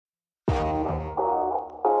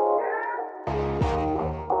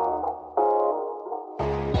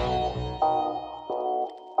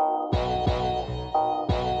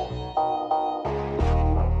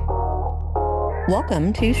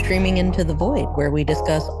Welcome to Streaming Into the Void, where we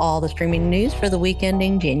discuss all the streaming news for the week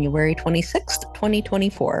ending January 26th,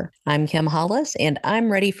 2024. I'm Kim Hollis, and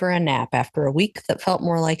I'm ready for a nap after a week that felt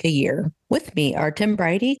more like a year. With me are Tim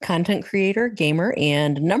Bridey, content creator, gamer,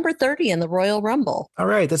 and number 30 in the Royal Rumble. All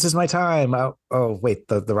right, this is my time. Oh wait,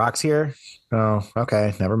 the Rock's here? Oh,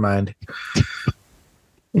 okay, never mind.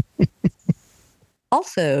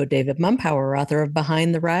 Also, David Mumpower, author of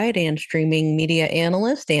Behind the Ride and streaming media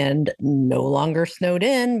analyst, and no longer snowed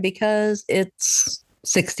in because it's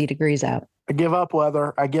 60 degrees out. I give up,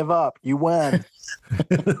 weather. I give up. You win.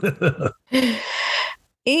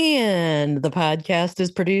 And the podcast is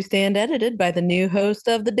produced and edited by the new host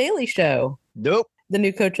of The Daily Show. Nope. The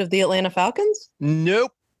new coach of the Atlanta Falcons.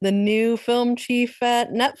 Nope. The new film chief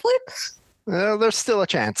at Netflix. There's still a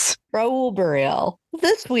chance. Raul Burial.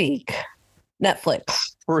 This week, Netflix.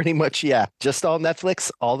 Pretty much, yeah. Just all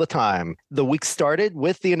Netflix all the time. The week started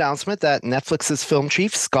with the announcement that Netflix's film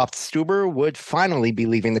chief, Scott Stuber, would finally be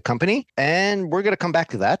leaving the company. And we're going to come back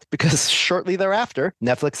to that because shortly thereafter,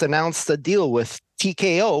 Netflix announced a deal with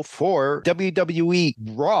TKO for WWE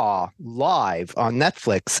Raw live on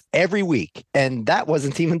Netflix every week. And that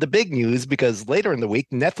wasn't even the big news because later in the week,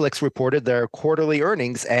 Netflix reported their quarterly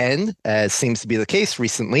earnings and, as seems to be the case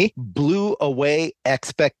recently, blew away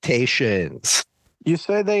expectations. You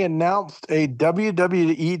say they announced a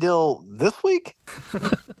WWE deal this week?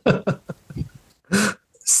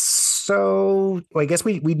 So I guess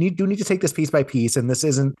we do need to take this piece by piece, and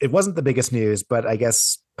it wasn't the biggest news, but I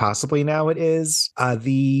guess possibly now it is.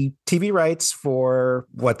 The TV rights for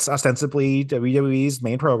what's ostensibly WWE's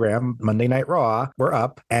main program, Monday Night Raw, were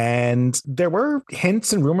up, and there were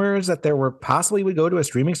hints and rumors that there were possibly would go to a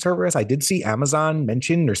streaming service. I did see Amazon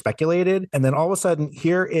mentioned or speculated, and then all of a sudden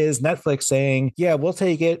here is Netflix saying, yeah, we'll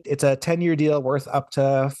take it. It's a 10-year deal worth up to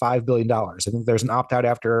 $5 billion. I think there's an opt-out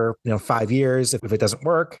after 5 years if it doesn't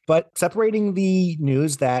work. But separating the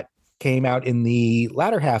news that came out in the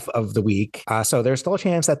latter half of the week. So there's still a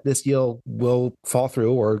chance that this deal will fall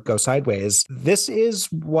through or go sideways. This is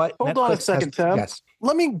what Hold on a second, Tim. Yes.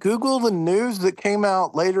 Let me Google the news that came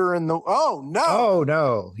out later in the... Oh, no. Oh,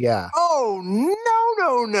 no. Yeah. Oh,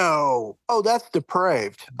 no. Oh, that's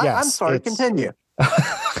depraved. Yes, I'm sorry. Continue.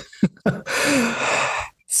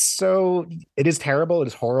 So it is terrible. It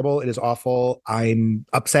is horrible. It is awful. I'm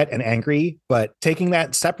upset and angry, but taking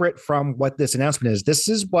that separate from what this announcement is, this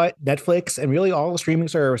is what Netflix and really all the streaming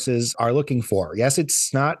services are looking for. Yes,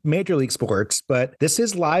 it's not Major League Sports, but this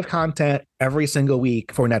is live content every single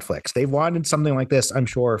week for Netflix. They've wanted something like this, I'm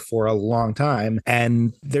sure, for a long time.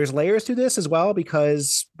 And there's layers to this as well,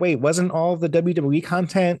 because wasn't all the WWE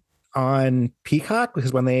content on Peacock?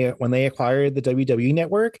 Because when they acquired the WWE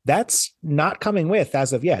network, that's not coming with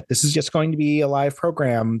as of yet. This is just going to be a live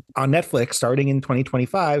program on Netflix starting in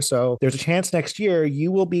 2025. So there's a chance next year you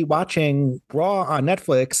will be watching Raw on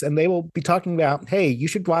Netflix and they will be talking about, hey, you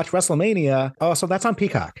should watch WrestleMania. Oh, so that's on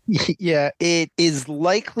Peacock. Yeah, it is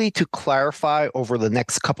likely to clarify over the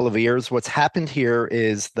next couple of years. What's happened here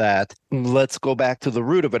is that, let's go back to the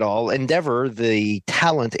root of it all. Endeavor, the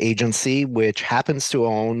talent agency, which happens to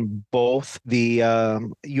own both the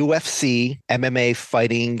UFC MMA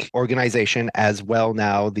fighting organization as well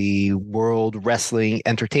now the World Wrestling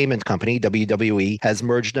Entertainment Company, WWE, has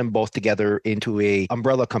merged them both together into a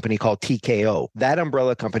umbrella company called TKO. That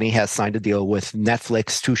umbrella company has signed a deal with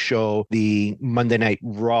Netflix to show the Monday Night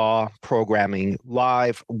Raw programming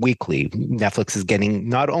live weekly. Netflix is getting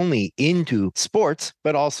not only into sports,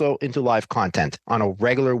 but also into live content on a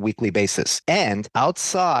regular weekly basis. And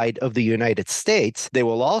outside of the United States, they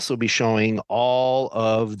will also be showing all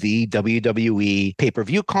of the WWE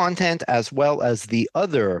pay-per-view content as well as the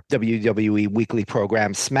other WWE weekly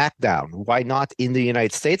program, SmackDown. Why not in the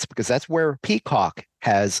United States? Because that's where Peacock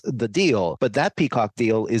has the deal. But that Peacock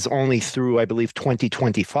deal is only through, I believe,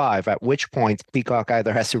 2025, at which point Peacock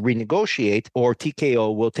either has to renegotiate or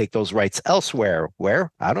TKO will take those rights elsewhere.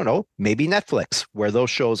 Where? I don't know, maybe Netflix, where those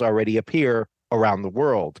shows already appear around the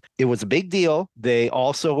world. It was a big deal. They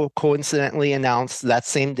also coincidentally announced that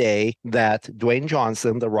same day that Dwayne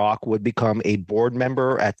Johnson, The Rock, would become a board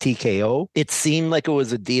member at TKO. It seemed like it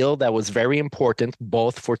was a deal that was very important,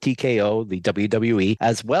 both for TKO, the WWE,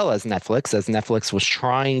 as well as Netflix, as Netflix was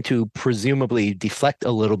trying to presumably deflect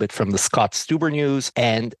a little bit from the Scott Stuber news.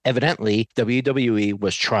 And evidently, WWE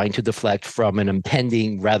was trying to deflect from an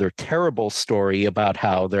impending, rather terrible story about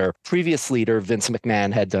how their previous leader, Vince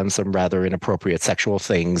McMahon, had done some rather inappropriate inappropriate sexual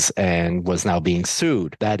things and was now being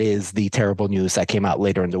sued. That is the terrible news that came out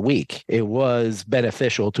later in the week. It was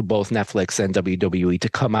beneficial to both Netflix and WWE to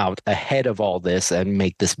come out ahead of all this and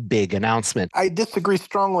make this big announcement. I disagree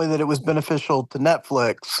strongly that it was beneficial to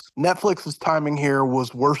Netflix. Netflix's timing here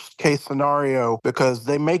was worst case scenario because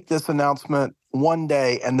they make this announcement one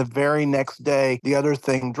day and the very next day the other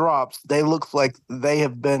thing drops. They looks like they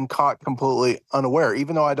have been caught completely unaware.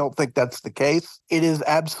 Even though I don't think that's the case, it is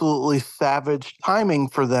absolutely savage timing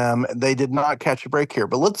for them. They did not catch a break here.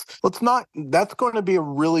 But let's not, that's going to be a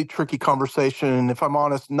really tricky conversation. And if I'm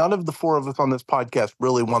honest, none of the four of us on this podcast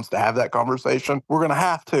really wants to have that conversation. We're going to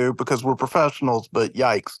have to because we're professionals, but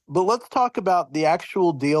yikes. But let's talk about the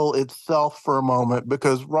actual deal itself for a moment,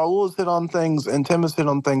 because Raul has hit on things and Tim has hit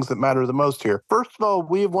on things that matter the most here. First of all,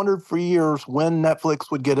 we have wondered for years when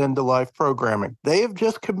Netflix would get into live programming. They have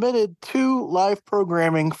just committed to live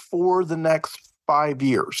programming for the next 5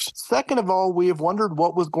 years. Second of all, we have wondered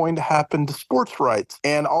what was going to happen to sports rights.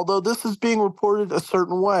 And although this is being reported a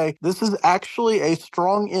certain way, this is actually a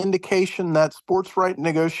strong indication that sports right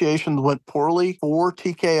negotiations went poorly for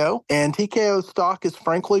TKO. And TKO stock is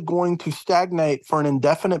frankly going to stagnate for an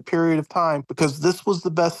indefinite period of time because this was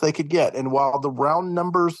the best they could get. And while the round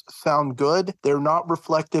numbers sound good, they're not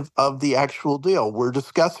reflective of the actual deal. We're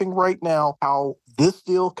discussing right now how this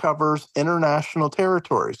deal covers international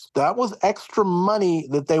territories. That was extra money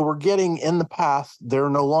that they were getting in the past. They're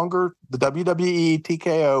no longer, the WWE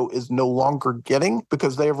TKO is no longer getting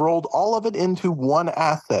because they have rolled all of it into one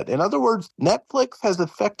asset. In other words, Netflix has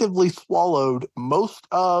effectively swallowed most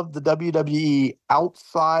of the WWE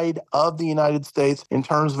outside of the United States in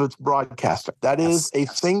terms of its broadcasting. That is a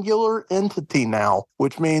singular entity now,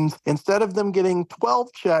 which means instead of them getting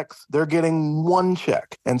 12 checks, they're getting one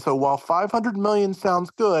check. And so while 500 million sounds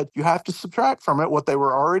good, you have to subtract from it what they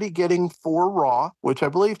were already getting for Raw, which I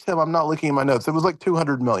believe, Tim, I'm not looking at my notes. It was like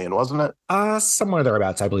 200 million, wasn't it? Somewhere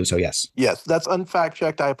thereabouts, I believe so, yes. Yes, that's unfact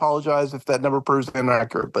checked. I apologize if that number proves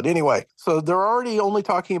inaccurate. But anyway, so they're already only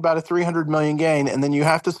talking about a 300 million gain, and then you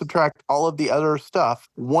have to subtract all of the other stuff.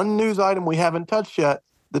 One news item we haven't touched yet,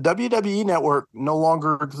 the WWE network no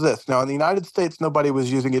longer exists. Now, in the United States, nobody was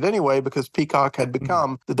using it anyway because Peacock had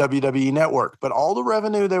become the WWE network. But all the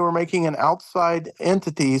revenue they were making in outside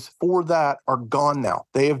entities for that are gone now.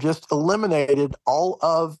 They have just eliminated all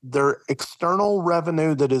of their external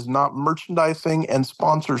revenue that is not merchandising and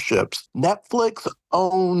sponsorships. Netflix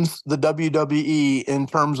owns the WWE in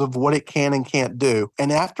terms of what it can and can't do.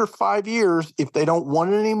 And after 5 years, if they don't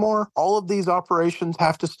want it anymore, all of these operations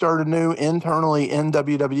have to start anew internally in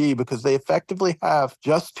WWE because they effectively have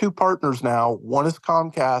just two partners now. One is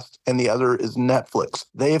Comcast and the other is Netflix.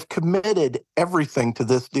 They have committed everything to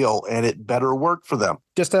this deal and it better work for them.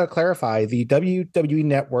 Just to clarify, the WWE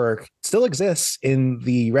network still exists in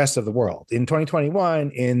the rest of the world. In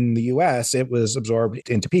 2021, in the US, it was absorbed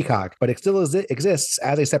into Peacock, but it still exists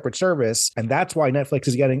as a separate service. And that's why Netflix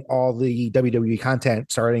is getting all the WWE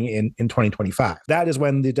content starting in 2025. That is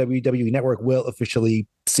when the WWE network will officially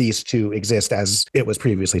cease to exist as it was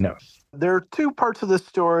previously known. There are two parts of this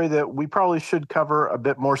story that we probably should cover a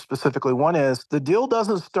bit more specifically. One is the deal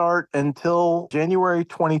doesn't start until January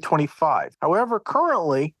 2025. However,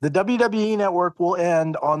 currently, the WWE network will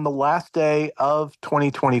end on the last day of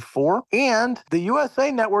 2024. And the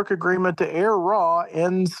USA network agreement to air Raw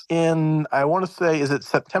ends in, I want to say, is it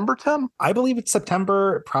September, Tim? I believe it's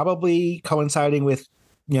September, probably coinciding with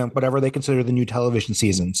whatever they consider the new television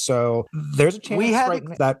season. So there's a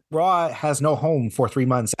chance that Raw has no home for 3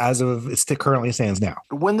 months as of it currently stands now.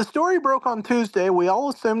 When the story broke on Tuesday, we all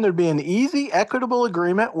assumed there'd be an easy, equitable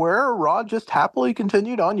agreement where Raw just happily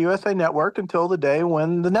continued on USA Network until the day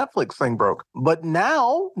when the Netflix thing broke. But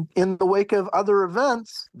now, in the wake of other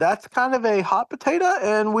events, that's kind of a hot potato,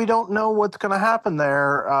 and we don't know what's going to happen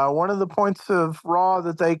there. One of the points of Raw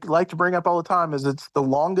that they like to bring up all the time is it's the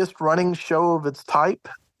longest running show of its type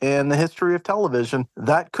in the history of television.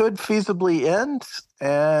 That could feasibly end,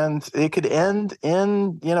 and it could end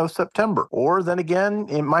in, September. Or then again,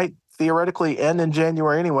 it might theoretically end in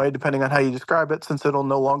January anyway, depending on how you describe it, since it'll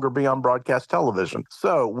no longer be on broadcast television.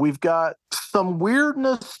 So we've got some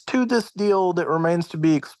weirdness to this deal that remains to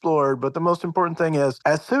be explored, but the most important thing is,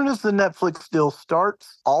 as soon as the Netflix deal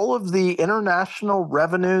starts, all of the international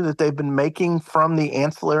revenue that they've been making from the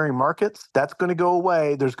ancillary markets, that's going to go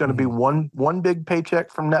away. There's going to be one big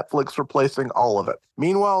paycheck from Netflix replacing all of it.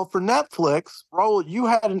 Meanwhile, for Netflix, Raul, you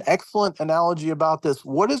had an excellent analogy about this.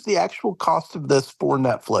 What is the actual cost of this for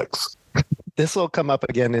Netflix? This will come up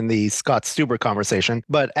again in the Scott Stuber conversation,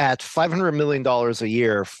 but at $500 million a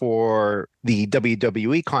year for the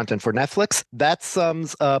WWE content for Netflix, that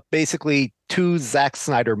sums up basically 2 Zack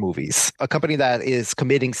Snyder movies, a company that is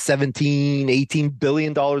committing $17-18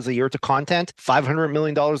 billion a year to content, $500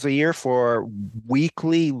 million a year for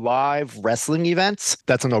weekly live wrestling events.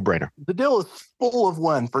 That's a no-brainer. The deal is full of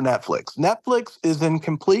win for Netflix. Netflix is in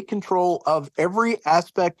complete control of every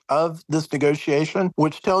aspect of this negotiation,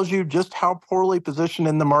 which tells you just how poorly positioned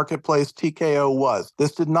in the marketplace TKO was.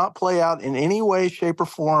 This did not play out in any way, shape, or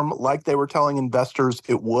form like they were telling investors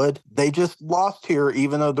it would. They just lost here,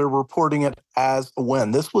 even though they're reporting it as a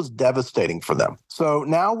win. This was devastating for them. So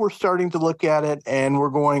now we're starting to look at it and we're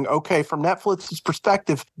going, okay, from Netflix's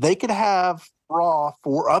perspective, they could have Raw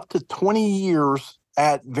for up to 20 years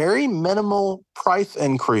at very minimal price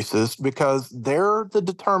increases because they're the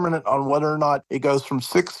determinant on whether or not it goes from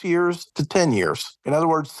 6 years to 10 years. In other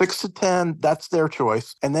words, 6 to 10, that's their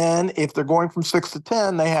choice. And then if they're going from 6 to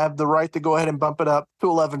 10, they have the right to go ahead and bump it up to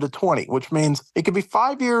 11 to 20, which means it could be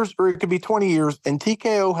 5 years or it could be 20 years. And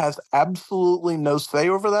TKO has absolutely no say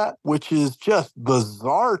over that, which is just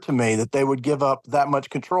bizarre to me that they would give up that much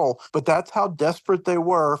control. But that's how desperate they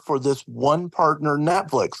were for this one partner,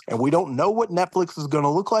 Netflix. And we don't know what Netflix is going to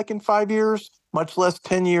look like in 5 years, much less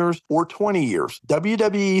 10 years or 20 years.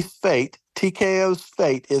 WWE's fate, TKO's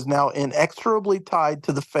fate, is now inexorably tied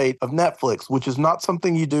to the fate of Netflix, which is not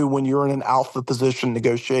something you do when you're in an alpha position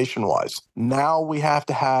negotiation-wise. Now we have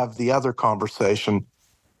to have the other conversation.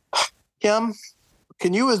 Kim,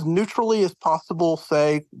 can you as neutrally as possible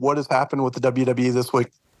say what has happened with the WWE this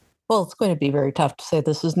week? Well, it's going to be very tough to say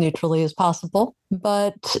this as neutrally as possible,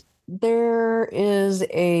 but there is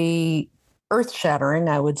a earth-shattering,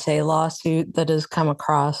 I would say, lawsuit that has come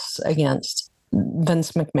across against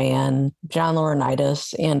Vince McMahon, John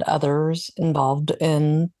Laurinaitis, and others involved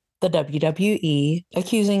in the WWE,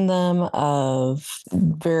 accusing them of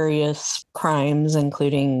various crimes,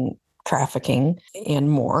 including trafficking and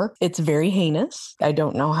more. It's very heinous. I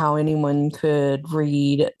don't know how anyone could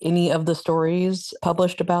read any of the stories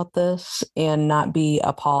published about this and not be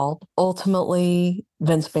appalled. Ultimately,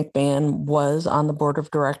 Vince McMahon was on the board of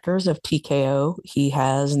directors of TKO. He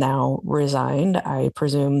has now resigned. I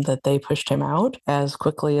presume that they pushed him out as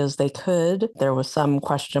quickly as they could. There was some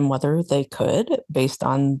question whether they could based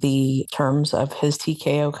on the terms of his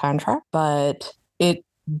TKO contract, but it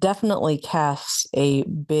definitely casts a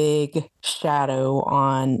big shadow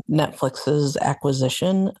on Netflix's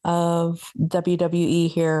acquisition of WWE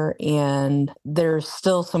here. And there's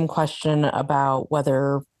still some question about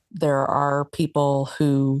whether there are people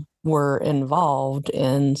who were involved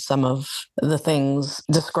in some of the things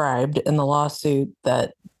described in the lawsuit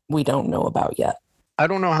that we don't know about yet. I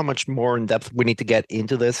don't know how much more in depth we need to get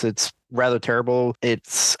into this. It's rather terrible.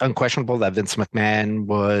 It's unquestionable that Vince McMahon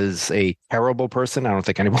was a terrible person. I don't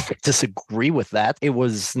think anyone would disagree with that. It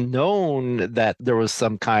was known that there was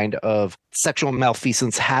some kind of sexual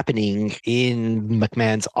malfeasance happening in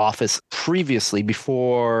McMahon's office previously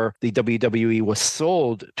before the WWE was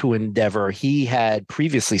sold to Endeavor. He had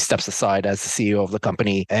previously stepped aside as the CEO of the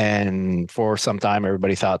company. And for some time,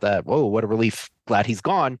 everybody thought that, whoa, what a relief. Glad he's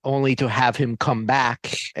gone, only to have him come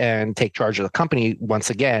back and take charge of the company once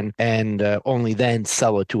again, and only then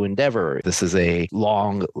sell it to Endeavor. This is a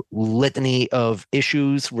long litany of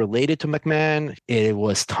issues related to McMahon. It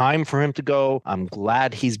was time for him to go. I'm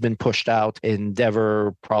glad he's been pushed out.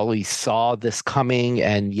 Endeavor probably saw this coming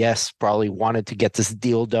and, yes, probably wanted to get this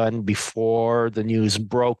deal done before the news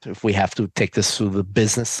broke. If we have to take this to the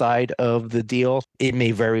business side of the deal, it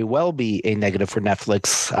may very well be a negative for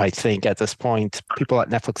Netflix. I think at this point, people at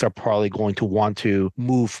Netflix are probably going to want to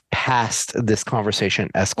move past this conversation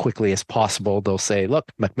as quickly as possible. They'll say, look,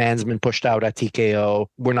 McMahon's been pushed out at TKO.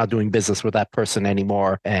 We're not doing business with that person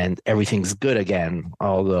anymore, and everything's good again.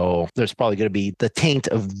 Although there's probably going to be the taint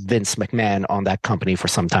of Vince McMahon on that company for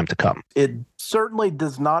some time to come. It certainly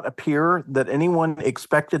does not appear that anyone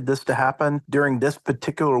expected this to happen during this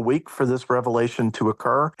particular week for this revelation to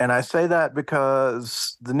occur. And I say that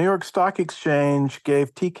because the New York Stock Exchange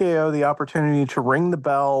gave TKO the opportunity to ring the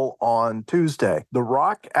bell on Tuesday. The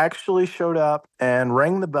Rock actually showed up and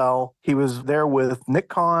rang the bell. He was there with Nick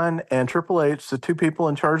Khan and Triple H, the two people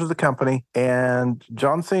in charge of the company, and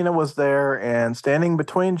John Cena was there, and standing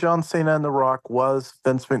between John Cena and The Rock was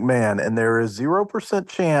Vince McMahon. And there is 0%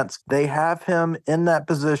 chance they have him in that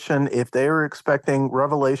position if they are expecting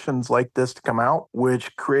revelations like this to come out,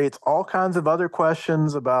 which creates all kinds of other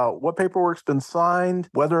questions about what paperwork's been signed,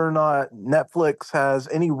 whether or not Netflix has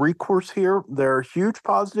any recourse here. There are huge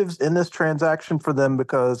positives in this transaction for them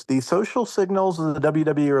because the social signals of the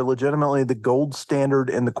WWE are legitimately the gold standard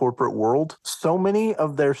in the corporate world. So many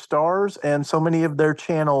of their stars and so many of their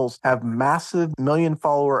channels have massive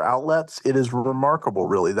million-follower outlets. It is remarkable,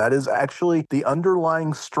 really. That is actually the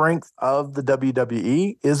underlying strength of the the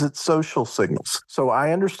WWE is its social signals. So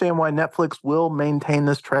I understand why Netflix will maintain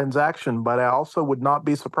this transaction, but I also would not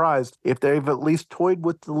be surprised if they've at least toyed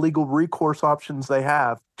with the legal recourse options they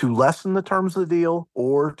have to lessen the terms of the deal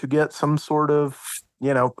or to get some sort of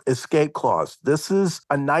escape clause. This is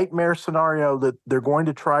a nightmare scenario that they're going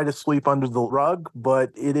to try to sweep under the rug, but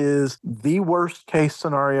it is the worst case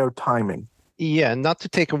scenario timing. Yeah, not to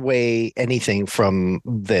take away anything from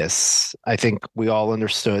this, I think we all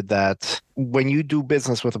understood that when you do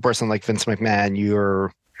business with a person like Vince McMahon,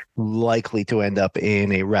 you're likely to end up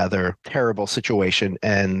in a rather terrible situation,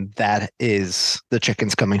 and that is the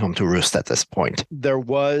chickens coming home to roost at this point. There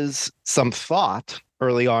was some thought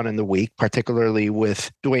early on in the week, particularly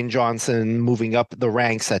with Dwayne Johnson moving up the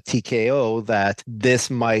ranks at TKO, that this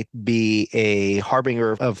might be a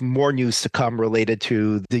harbinger of more news to come related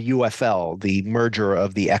to the UFL, the merger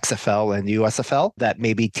of the XFL and the USFL, that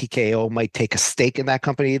maybe TKO might take a stake in that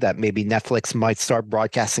company, that maybe Netflix might start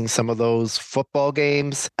broadcasting some of those football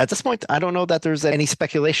games. At this point, I don't know that there's any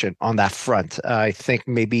speculation on that front. I think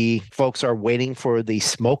maybe folks are waiting for the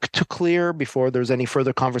smoke to clear before there's any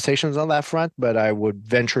further conversations on that front, but I would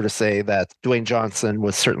venture to say that Dwayne Johnson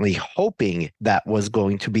was certainly hoping that was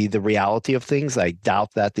going to be the reality of things. I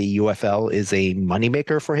doubt that the UFL is a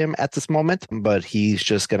moneymaker for him at this moment, but he's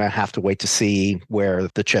just going to have to wait to see where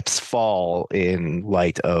the chips fall in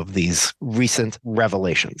light of these recent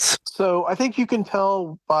revelations. So I think you can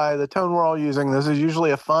tell by the tone we're all using, this is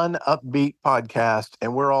usually a fun, upbeat podcast,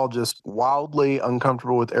 and we're all just wildly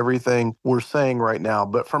uncomfortable with everything we're saying right now.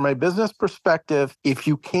 But from a business perspective, if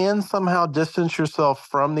you can somehow distance yourself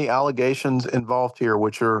from the allegations involved here,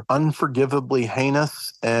 which are unforgivably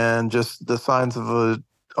heinous and just the signs of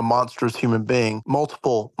a monstrous human being,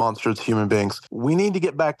 multiple monstrous human beings. We need to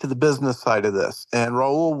get back to the business side of this. And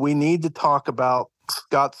Raul, we need to talk about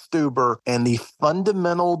Scott Stuber and the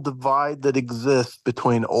fundamental divide that exists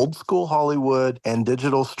between old school Hollywood and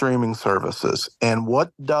digital streaming services. And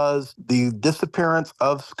what does the disappearance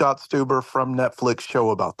of Scott Stuber from Netflix show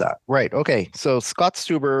about that? Right. Okay. So Scott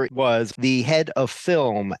Stuber was the head of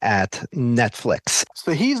film at Netflix.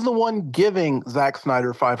 So he's the one giving Zack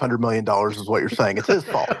Snyder $500 million is what you're saying. It's his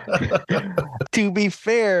fault. To be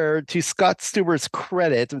fair, to Scott Stuber's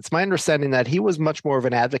credit, it's my understanding that he was much more of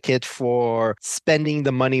an advocate for spending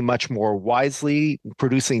the money much more wisely,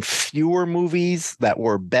 producing fewer movies that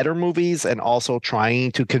were better movies, and also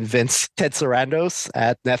trying to convince Ted Sarandos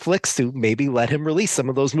at Netflix to maybe let him release some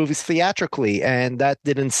of those movies theatrically. And that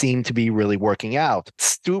didn't seem to be really working out.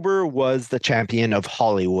 Stuber was the champion of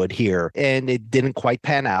Hollywood here, and it didn't quite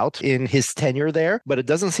pan out in his tenure there, but it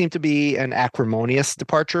doesn't seem to be an acrimonious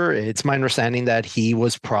departure. It's my understanding that he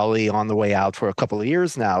was probably on the way out for a couple of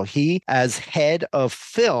years now. He, as head of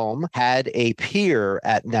film, had a peer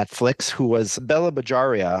at Netflix who was Bela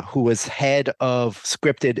Bajaria, who was head of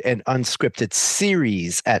scripted and unscripted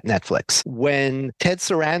series at Netflix. When Ted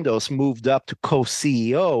Sarandos moved up to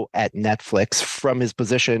co-CEO at Netflix from his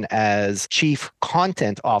position as chief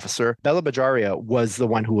content officer, Bela Bajaria was the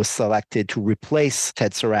one who was selected to replace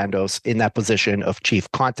Ted Sarandos in that position of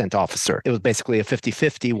chief content officer. It was basically a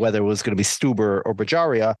 50-50 whether it was going to be Stuber or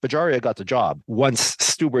Bajaria. Bajaria got the job. Once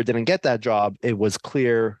Stuber didn't get that job, it was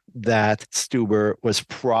clear that Stuber was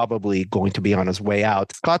probably going to be on his way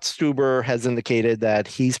out. Scott Stuber has indicated that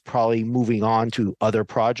he's probably moving on to other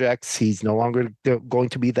projects. He's no longer going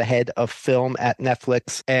to be the head of film at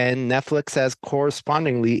Netflix. And Netflix has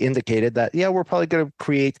correspondingly indicated that, yeah, we're probably going to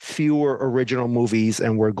create fewer original movies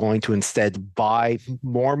and we're going to instead buy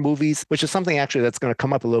more movies, which is something actually that's going to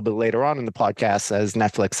come up a little bit later on in the podcast as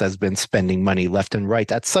Netflix has been spending money left and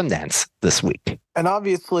right at Sundance this week. And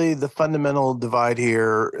obviously, the fundamental divide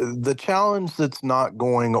here, the challenge that's not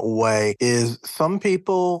going away is some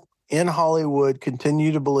people in Hollywood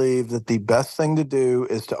continue to believe that the best thing to do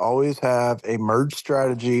is to always have a merge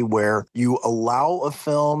strategy where you allow a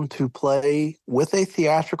film to play with a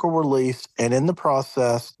theatrical release, and in the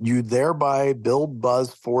process, you thereby build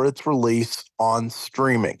buzz for its release on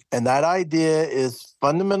streaming. And that idea is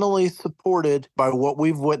fundamentally supported by what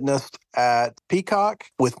we've witnessed at Peacock,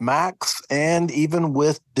 with Max, and even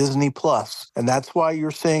with Disney Plus. And that's why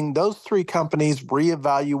you're seeing those three companies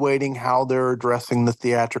reevaluating how they're addressing the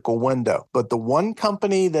theatrical window. But the one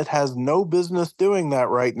company that has no business doing that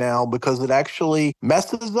right now, because it actually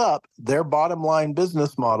messes up their bottom line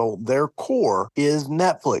business model, their core, is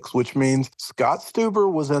Netflix, which means Scott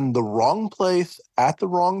Stuber was in the wrong place at the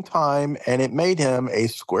wrong time, and it made him a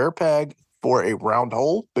square peg for a round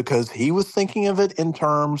hole because he was thinking of it in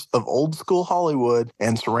terms of old school Hollywood,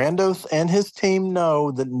 and Sarandos and his team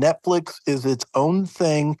know that Netflix is its own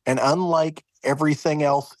thing, and unlike everything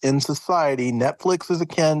else in society, Netflix is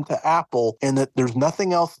akin to Apple in that there's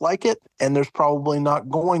nothing else like it, and there's probably not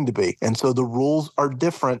going to be. And so the rules are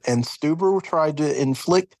different. And Stuber tried to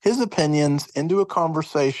inflict his opinions into a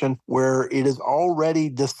conversation where it is already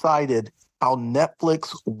decided how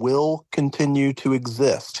Netflix will continue to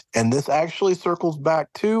exist. And this actually circles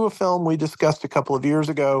back to a film we discussed a couple of years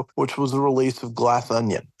ago, which was the release of Glass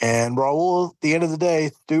Onion. And Raul, at the end of the day,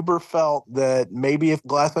 Stuber felt that maybe if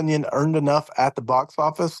Glass Onion earned enough at the box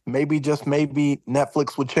office, maybe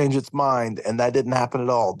Netflix would change its mind. And that didn't happen at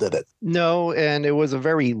all, did it? No, and it was a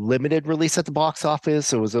very limited release at the box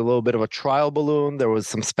office. It was a little bit of a trial balloon. There was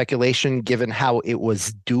some speculation, given how it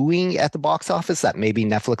was doing at the box office, that maybe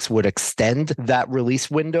Netflix would extend that release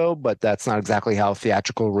window, but that's not exactly how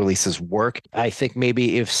theatrical releases work. I think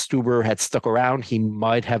maybe if Stuber had stuck around, he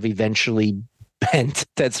might have eventually bent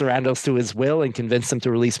Ted Sarandos to his will and convinced him to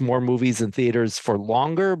release more movies in theaters for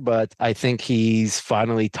longer. But I think he's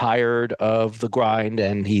finally tired of the grind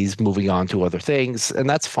and he's moving on to other things. And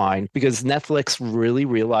that's fine, because Netflix really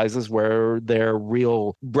realizes where their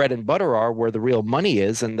real bread and butter are, where the real money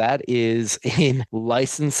is, and that is in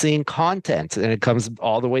licensing content. And it comes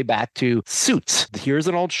all the way back to Suits. Here's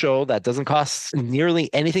an old show that doesn't cost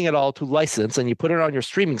nearly anything at all to license, and you put it on your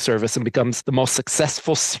streaming service and becomes the most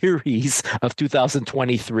successful series of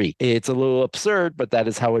 2023. It's a little absurd, but that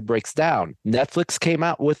is how it breaks down. Netflix came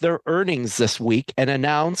out with their earnings this week and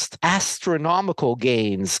announced astronomical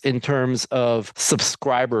gains in terms of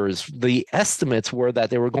subscribers. The estimates were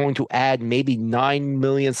that they were going to add maybe 9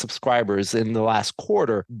 million subscribers in the last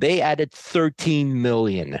quarter. They added 13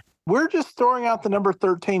 million. We're just throwing out the number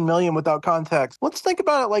 13 million without context. Let's think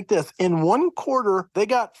about it like this. In one quarter, they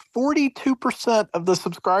got 42% of the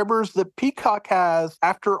subscribers that Peacock has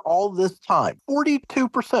after all this time.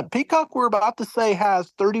 42%. Peacock, we're about to say,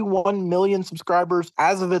 has 31 million subscribers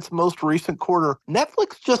as of its most recent quarter.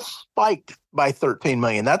 Netflix just spiked by 13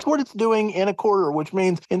 million. That's what it's doing in a quarter, which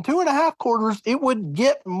means in 2.5 quarters, it would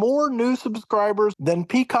get more new subscribers than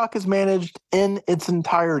Peacock has managed in its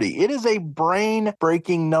entirety. It is a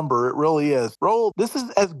brain-breaking number. It really is. Raul, this is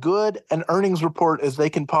as good an earnings report as they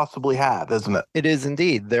can possibly have, isn't it? It is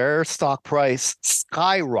indeed. Their stock price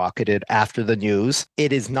skyrocketed after the news.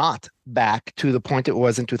 It is not back to the point it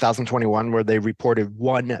was in 2021, where they reported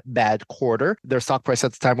one bad quarter. Their stock price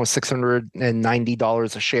at the time was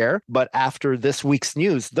 $690 a share. But after this week's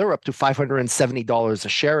news, they're up to $570 a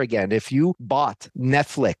share again. If you bought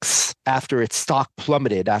Netflix after its stock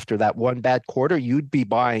plummeted after that one bad quarter, you'd be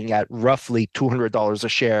buying at roughly $200 a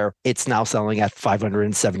share. It's now selling at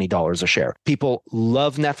 $570 a share. People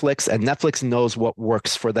love Netflix, and Netflix knows what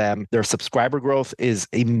works for them. Their subscriber growth is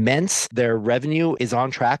immense. Their revenue is on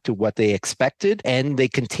track to what they expected, and they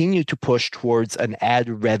continue to push towards an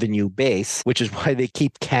ad revenue base, which is why they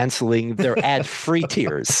keep canceling their ad-free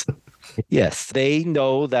tiers. Yes, they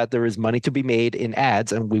know that there is money to be made in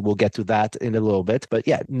ads, and we will get to that in a little bit. But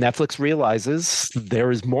yeah, Netflix realizes there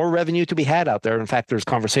is more revenue to be had out there. In fact, there's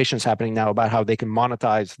conversations happening now about how they can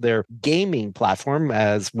monetize their gaming platform,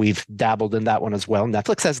 as we've dabbled in that one as well.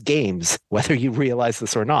 Netflix has games, whether you realize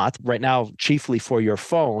this or not, right now, chiefly for your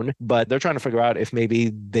phone, but they're trying to figure out if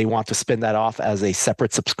maybe they want to spin that off as a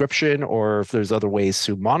separate subscription, or if there's other ways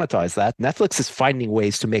to monetize that. Netflix is finding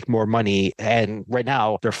ways to make more money, and right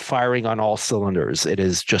now they're firing on all cylinders. It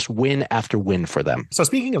is just win after win for them. So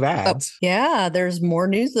speaking of ads. Yeah, there's more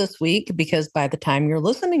news this week, because by the time you're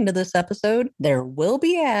listening to this episode, there will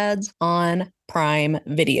be ads on Prime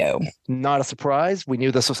Video. Not a surprise. We knew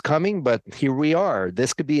this was coming, but here we are.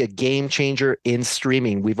 This could be a game changer in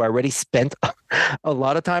streaming. We've already spent a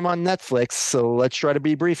lot of time on Netflix, so let's try to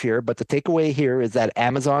be brief here. But the takeaway here is that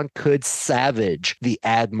Amazon could savage the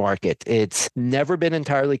ad market. It's never been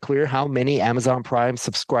entirely clear how many Amazon Prime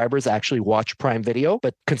subscribers actually watch Prime Video,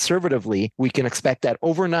 but conservatively, we can expect that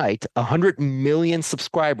overnight, 100 million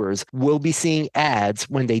subscribers will be seeing ads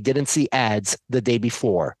when they didn't see ads the day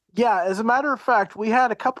before. Yeah, as a matter of fact, we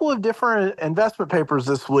had a couple of different investment papers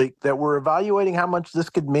this week that were evaluating how much this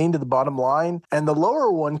could mean to the bottom line. And the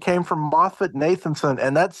lower one came from MoffettNathanson,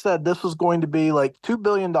 and that said this was going to be like $2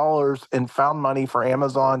 billion in found money for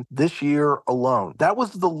Amazon this year alone. That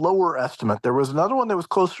was the lower estimate. There was another one that was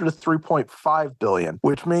closer to $3.5 billion,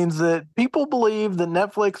 which means that people believe that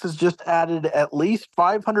Netflix has just added at least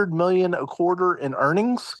 $500 million a quarter in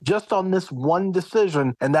earnings just on this one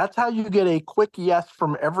decision. And that's how you get a quick yes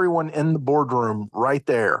from everyone in the boardroom right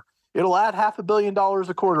there. It'll add $500 million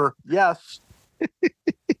a quarter. Yes.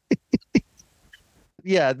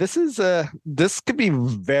 Yeah, this could be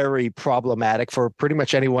very problematic for pretty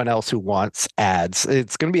much anyone else who wants ads.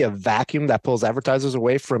 It's going to be a vacuum that pulls advertisers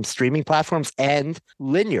away from streaming platforms and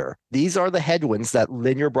linear. These are the headwinds that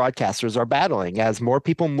linear broadcasters are battling. As more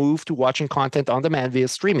people move to watching content on demand via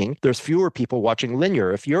streaming, there's fewer people watching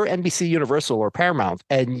linear. If you're NBC Universal or Paramount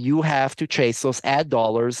and you have to chase those ad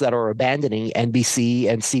dollars that are abandoning NBC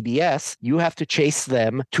and CBS, you have to chase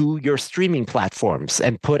them to your streaming platforms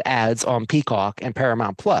and put ads on Peacock and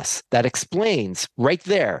Paramount Plus. That explains right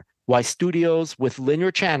there why studios with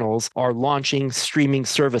linear channels are launching streaming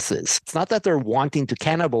services. It's not that they're wanting to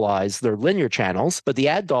cannibalize their linear channels, but the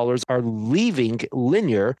ad dollars are leaving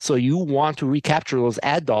linear, so you want to recapture those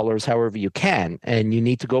ad dollars however you can, and you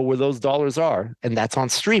need to go where those dollars are, and that's on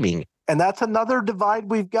streaming. And that's another divide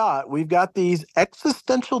we've got. We've got these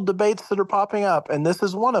existential debates that are popping up, and this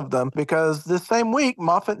is one of them, because this same week,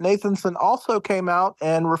 Moffett-Nathanson also came out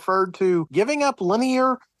and referred to giving up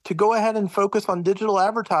linear to go ahead and focus on digital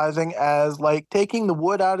advertising as like taking the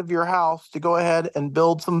wood out of your house to go ahead and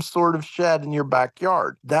build some sort of shed in your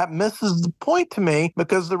backyard. That misses the point to me,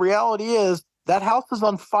 because the reality is that house is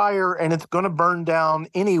on fire and it's going to burn down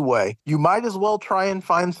anyway. You might as well try and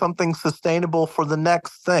find something sustainable for the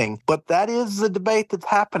next thing. But that is the debate that's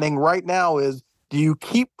happening right now is, do you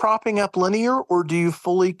keep propping up linear or do you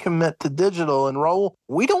fully commit to digital? And Raul,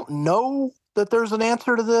 we don't know that there's an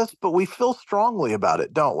answer to this, but we feel strongly about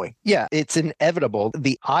it, don't we? Yeah, it's inevitable.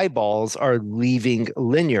 The eyeballs are leaving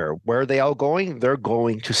linear. Where are they all going? They're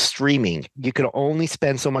going to streaming. You can only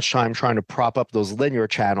spend so much time trying to prop up those linear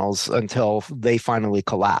channels until they finally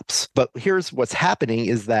collapse. But here's what's happening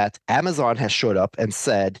is that Amazon has showed up and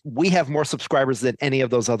said, we have more subscribers than any of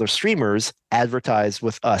those other streamers. Advertise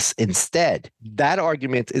with us instead. That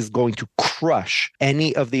argument is going to crush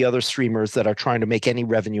any of the other streamers that are trying to make any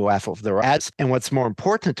revenue off of their ads. And what's more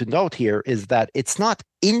important to note here is that it's not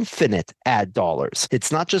infinite ad dollars.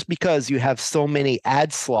 It's not just because you have so many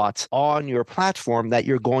ad slots on your platform that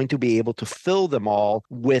you're going to be able to fill them all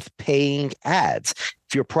with paying ads.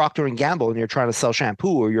 If you're Procter & Gamble and you're trying to sell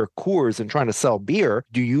shampoo, or you're Coors and trying to sell beer,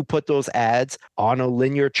 do you put those ads on a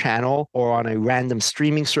linear channel or on a random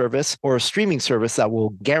streaming service, or a streaming service that will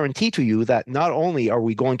guarantee to you that not only are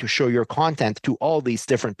we going to show your content to all these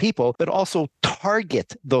different people, but also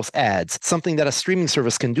target those ads, something that a streaming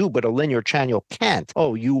service can do, but a linear channel can't.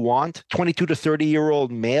 Oh, you want 22 to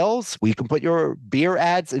 30-year-old males? We can put your beer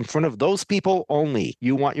ads in front of those people only.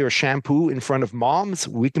 You want your shampoo in front of moms?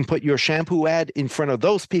 We can put your shampoo ad in front of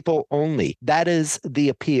those people only. That is the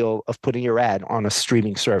appeal of putting your ad on a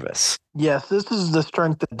streaming service. Yes, this is the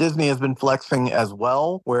strength that Disney has been flexing as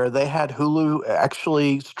well, where they had Hulu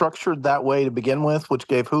actually structured that way to begin with, which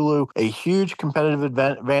gave Hulu a huge competitive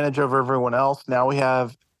advantage over everyone else. Now we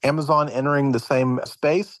have Amazon entering the same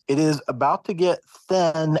space. It is about to get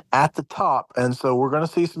thin at the top. And so we're going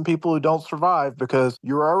to see some people who don't survive, because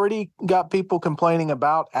you're already got people complaining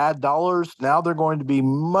about ad dollars. Now they're going to be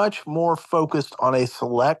much more focused on a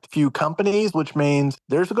select few companies, which means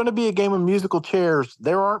there's going to be a game of musical chairs.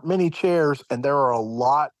 There aren't many chairs, and there are a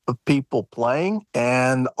lot of people playing.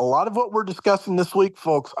 And a lot of what we're discussing this week,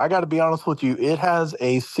 folks, I got to be honest with you, it has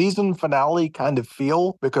a season finale kind of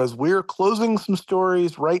feel, because we're closing some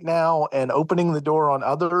stories right now and opening the door on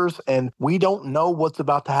others. And we don't know what's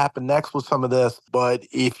about to happen next with some of this. But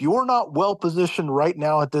if you're not well positioned right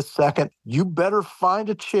now at this second, you better find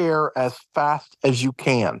a chair as fast as you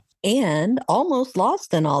can. And almost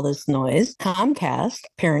lost in all this noise, Comcast,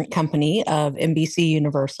 parent company of NBC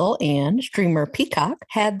Universal and streamer Peacock,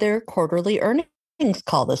 had their quarterly earnings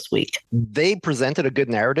call this week. They presented a good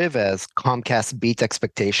narrative as Comcast beat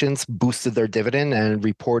expectations, boosted their dividend, and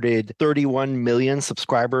reported 31 million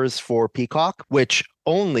subscribers for Peacock, which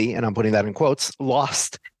only, and I'm putting that in quotes,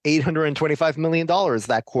 lost $825 million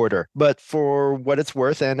that quarter. But for what it's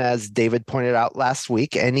worth, and as David pointed out last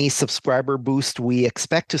week, any subscriber boost we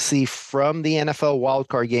expect to see from the NFL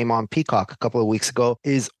wildcard game on Peacock a couple of weeks ago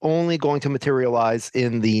is only going to materialize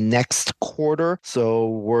in the next quarter. So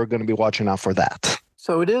we're going to be watching out for that.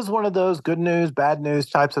 So it is one of those good news, bad news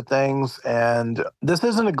types of things. And this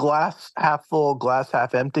isn't a glass half full, glass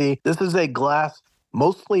half empty. This is a glass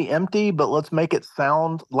mostly empty, but let's make it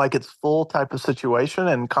sound like it's full type of situation.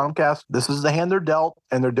 And Comcast, this is the hand they're dealt,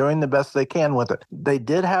 and they're doing the best they can with it. They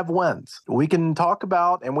did have wins. We can talk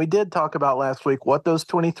about, and we did talk about last week, what those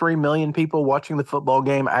 23 million people watching the football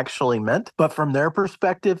game actually meant. But from their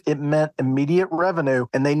perspective, it meant immediate revenue,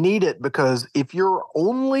 and they need it, because if you're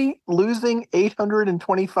only losing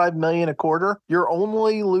 $825 million a quarter, you're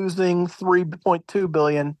only losing $3.2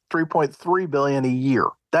 billion, $3.3 billion a year.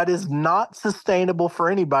 That is not sustainable for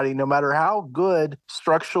anybody, no matter how good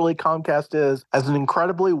structurally Comcast is as an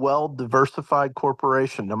incredibly well-diversified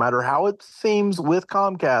corporation. No matter how it seems with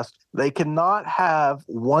Comcast, They cannot have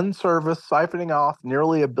one service siphoning off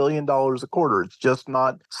nearly $1 billion a quarter. It's just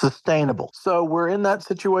not sustainable. So we're in that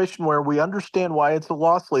situation where we understand why it's a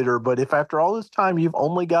loss leader, but if after all this time you've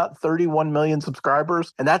only got 31 million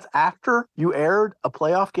subscribers, and that's after you aired a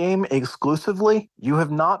playoff game exclusively, you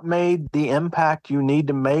have not made the impact you need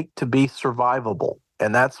to make to be survivable.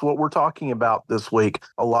 And that's what we're talking about this week.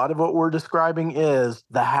 A lot of what we're describing is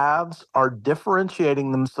the haves are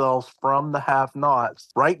differentiating themselves from the have-nots.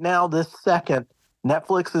 Right now, this second,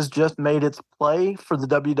 Netflix has just made its play for the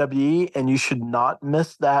WWE, and you should not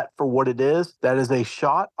miss that for what it is. That is a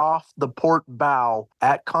shot off the port bow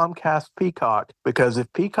at Comcast Peacock, because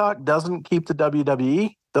if Peacock doesn't keep the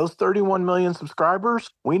WWE, those 31 million subscribers,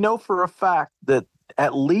 we know for a fact that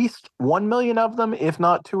at least 1 million of them, if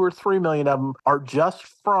not 2 or 3 million of them, are just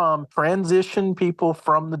from transition people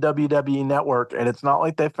from the WWE network. And it's not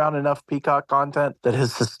like they found enough Peacock content that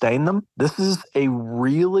has sustained them. This is a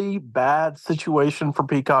really bad situation for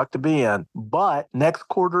Peacock to be in. But next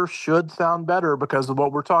quarter should sound better because of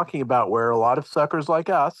what we're talking about, where a lot of suckers like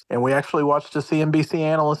us, and we actually watched a CNBC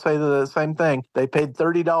analyst say the same thing, they paid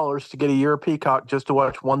 $30 to get a year of Peacock just to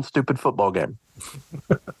watch one stupid football game.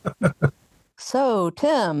 So,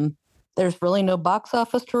 Tim, there's really no box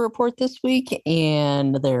office to report this week,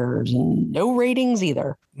 and there's no ratings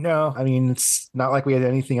either. No, I mean, it's not like we had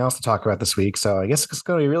anything else to talk about this week, so I guess it's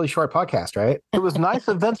going to be a really short podcast, right? It was nice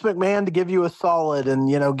of Vince McMahon to give you a solid and,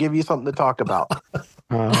 give you something to talk about.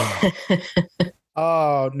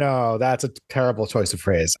 Oh, no, that's a terrible choice of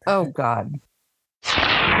phrase. Oh, God.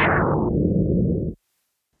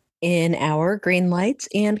 In our green lights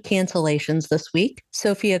and cancellations this week,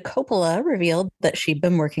 Sofia Coppola revealed that she'd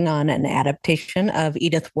been working on an adaptation of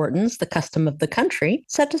Edith Wharton's The Custom of the Country,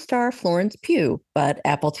 set to star Florence Pugh, but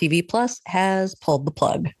Apple TV Plus has pulled the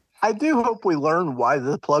plug. I do hope we learn why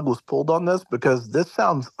the plug was pulled on this, because this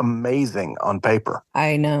sounds amazing on paper.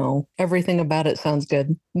 I know. Everything about it sounds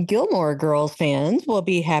good. Gilmore Girls fans will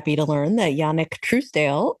be happy to learn that Yannick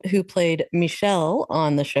Truesdale, who played Michelle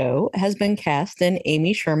on the show, has been cast in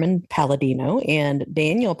Amy Sherman Palladino and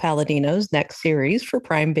Daniel Palladino's next series for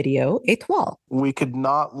Prime Video, Étoile. We could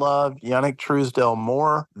not love Yannick Truesdale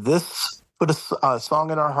more. This put a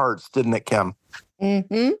song in our hearts, didn't it, Kim?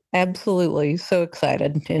 Mm-hmm. Absolutely. So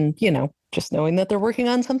excited. And, just knowing that they're working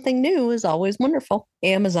on something new is always wonderful.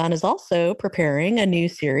 Amazon is also preparing a new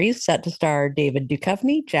series set to star David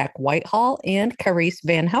Duchovny, Jack Whitehall, and Carice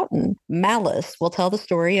Van Houten. Malice will tell the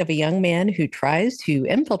story of a young man who tries to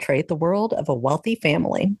infiltrate the world of a wealthy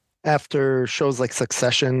family. After shows like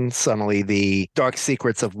Succession, suddenly the dark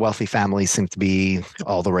secrets of wealthy families seem to be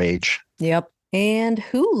all the rage. Yep. And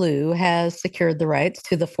Hulu has secured the rights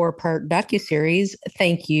to the 4-part docuseries,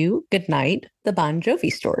 Thank You, Good Night, The Bon Jovi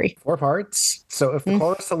Story. 4 parts? So if the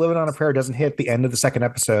chorus to Living on a Prayer doesn't hit the end of the second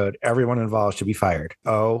episode, everyone involved should be fired.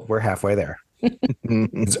 Oh, we're halfway there.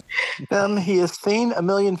 He has seen a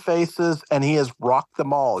million faces and he has rocked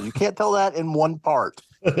them all. You can't tell that in one part.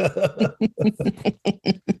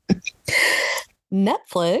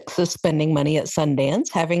 Netflix is spending money at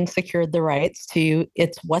Sundance, having secured the rights to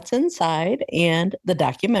It's What's Inside and the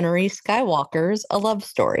documentary Skywalker's A Love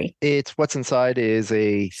Story. It's What's Inside is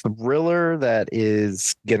a thriller that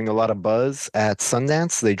is getting a lot of buzz at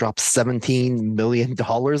Sundance. They dropped $17 million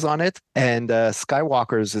on it. And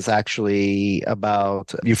Skywalker's is actually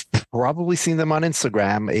about, you've probably seen them on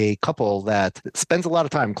Instagram, a couple that spends a lot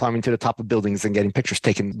of time climbing to the top of buildings and getting pictures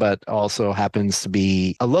taken, but also happens to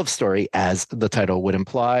be a love story, as the title would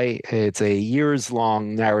imply. It's a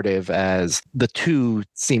years-long narrative as the two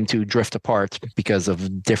seem to drift apart because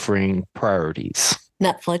of differing priorities.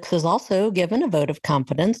 Netflix has also given a vote of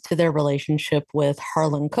confidence to their relationship with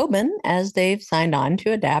Harlan Coben as they've signed on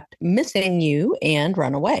to adapt Missing You and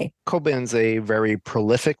Runaway. Coben's a very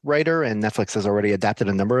prolific writer, and Netflix has already adapted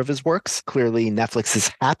a number of his works. Clearly, Netflix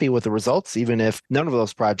is happy with the results, even if none of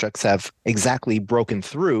those projects have exactly broken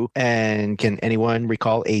through. And can anyone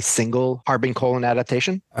recall a single Harbin Cohen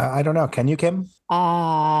adaptation? I don't know. Can you, Kim?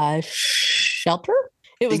 Shelter?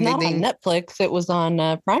 It was Ding, not ding, on ding. Netflix. It was on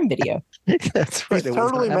Prime Video. That's right. He's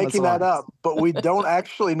totally making that up, but we don't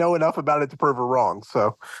actually know enough about it to prove her wrong.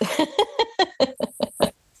 So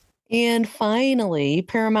And finally,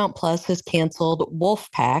 Paramount Plus has canceled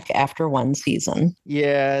Wolfpack after one season.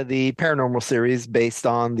 Yeah, the paranormal series based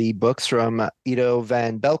on the books from Ido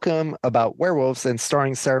Van Belkom about werewolves and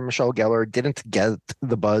starring Sarah Michelle Gellar didn't get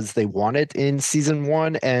the buzz they wanted in season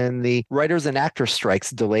 1, and the writers and actors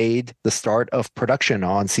strikes delayed the start of production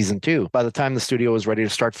on season 2. By the time the studio was ready to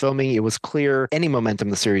start filming, it was clear any momentum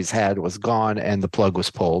the series had was gone and the plug was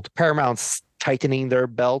pulled. Paramount's tightening their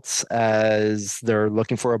belts as they're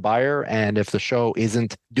looking for a buyer. And if the show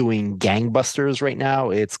isn't doing gangbusters right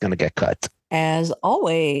now, it's going to get cut. As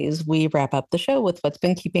always, we wrap up the show with what's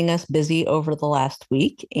been keeping us busy over the last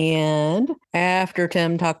week. And after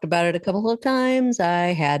Tim talked about it a couple of times, I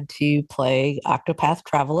had to play Octopath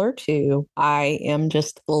Traveler 2. I am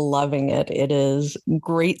just loving it. It is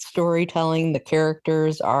great storytelling. The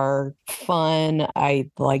characters are fun. I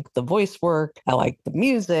like the voice work. I like the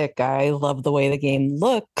music. I love the way the game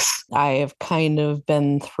looks. I have kind of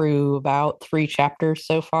been through about 3 chapters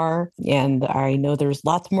so far, and I know there's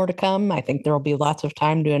lots more to come. I think there will be lots of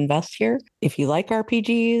time to invest here. If you like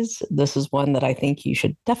RPGs, this is one that I think you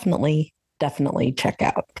should definitely check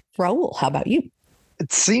out. Raul, how about you?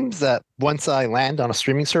 It seems that once I land on a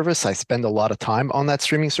streaming service, I spend a lot of time on that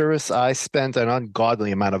streaming service. I spent an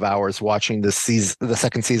ungodly amount of hours watching the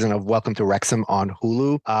second season of Welcome to Wrexham on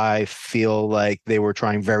Hulu. I feel like they were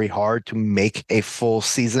trying very hard to make a full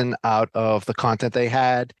season out of the content they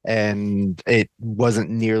had, and it wasn't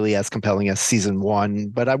nearly as compelling as season 1,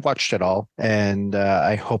 but I watched it all, and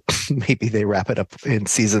I hope maybe they wrap it up in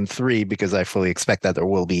season 3, because I fully expect that there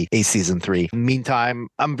will be a season 3. Meantime,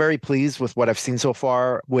 I'm very pleased with what I've seen so far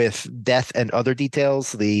with Death and Other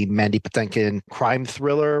Details, the Mandy Patinkin crime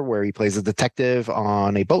thriller where he plays a detective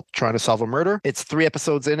on a boat trying to solve a murder. It's 3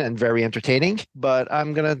 episodes in and very entertaining, but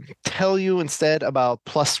I'm going to tell you instead about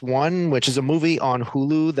Plus One, which is a movie on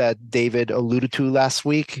Hulu that David alluded to last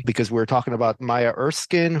week, because we were talking about Maya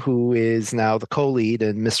Erskine, who is now the co-lead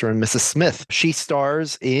in Mr. and Mrs. Smith. She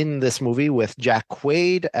stars in this movie with Jack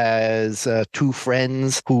Quaid as 2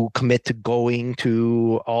 friends who commit to going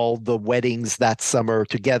to all the weddings that summer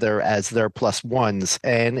together as their plus ones,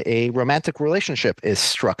 and a romantic relationship is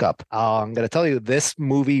struck up. I'm going to tell you, this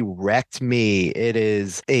movie wrecked me. It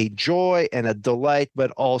is a joy and a delight,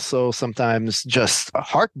 but also sometimes just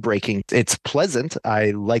heartbreaking. It's pleasant.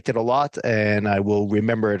 I liked it a lot, and I will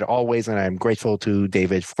remember it always, and I'm grateful to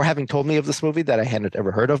David for having told me of this movie that I hadn't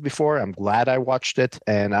ever heard of before. I'm glad I watched it,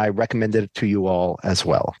 and I recommended it to you all as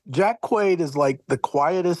well. Jack Quaid is like the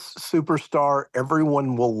quietest superstar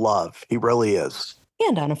everyone will love. He really is.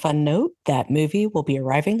 And on a fun note, that movie will be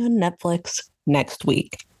arriving on Netflix next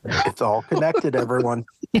week. It's all connected, everyone.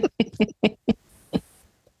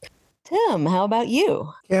 Tim, how about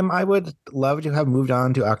you? Kim, I would love to have moved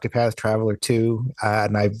on to Octopath Traveler 2,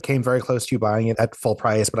 and I came very close to buying it at full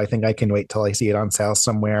price, but I think I can wait till I see it on sale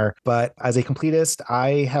somewhere. But as a completist,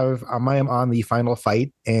 I am on the final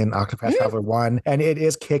fight in Octopath Traveler 1, and it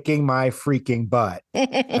is kicking my freaking butt.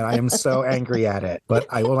 And I am so angry at it, but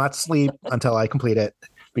I will not sleep until I complete it,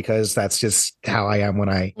 because that's just how I am when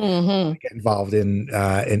I get involved in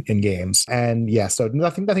games. And yeah, so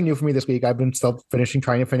nothing new for me this week. I've been still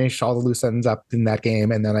trying to finish all the loose ends up in that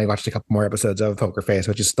game, and then I watched a couple more episodes of Poker Face,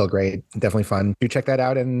 which is still great, definitely fun. Do check that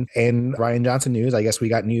out. And in Rian Johnson news, I guess we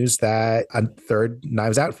got news that a 3rd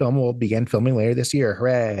Knives Out film will begin filming later this year.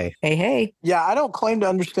 Hooray! Hey! Yeah, I don't claim to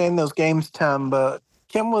understand those games, Tim, but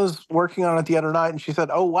Kim was working on it the other night, and she said,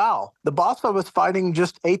 "Oh, wow, the boss I was fighting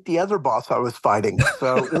just ate the other boss I was fighting."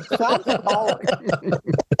 So it sounds appalling.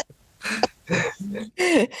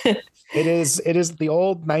 It is the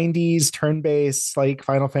old 90s turn-based, like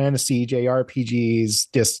Final Fantasy JRPGs,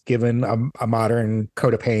 just given a modern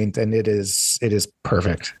coat of paint, and it is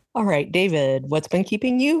perfect. All right, David, what's been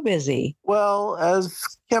keeping you busy? Well, as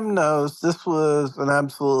Kim knows, this was an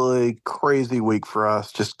absolutely crazy week for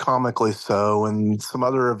us, just comically so, and some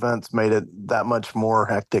other events made it that much more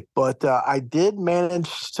hectic. But I did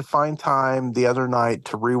manage to find time the other night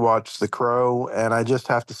to rewatch The Crow, and I just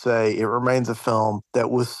have to say it remains a film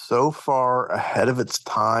that was so far ahead of its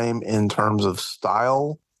time in terms of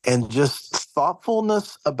style and just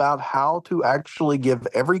thoughtfulness about how to actually give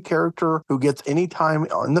every character who gets any time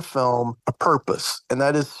in the film a purpose. And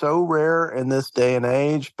that is so rare in this day and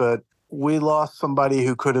age, but we lost somebody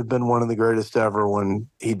who could have been one of the greatest ever when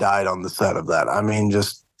he died on the set of that. I mean,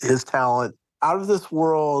 just his talent out of this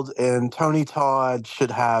world, and Tony Todd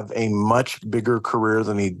should have a much bigger career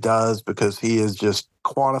than he does, because he is just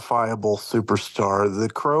quantifiable superstar. The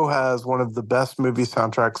Crow has one of the best movie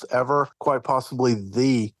soundtracks ever, quite possibly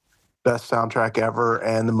the best soundtrack ever,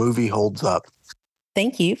 and the movie holds up.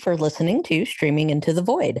 Thank you for listening to Streaming Into the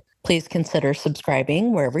Void. Please consider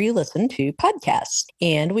subscribing wherever you listen to podcasts,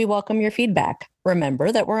 and we welcome your feedback. Remember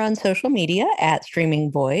that we're on social media at Streaming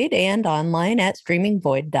Void and online at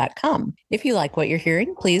streamingvoid.com. If you like what you're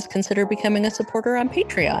hearing, please consider becoming a supporter on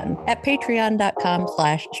Patreon at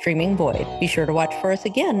patreon.com/streamingvoid. Be sure to watch for us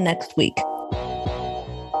again next week.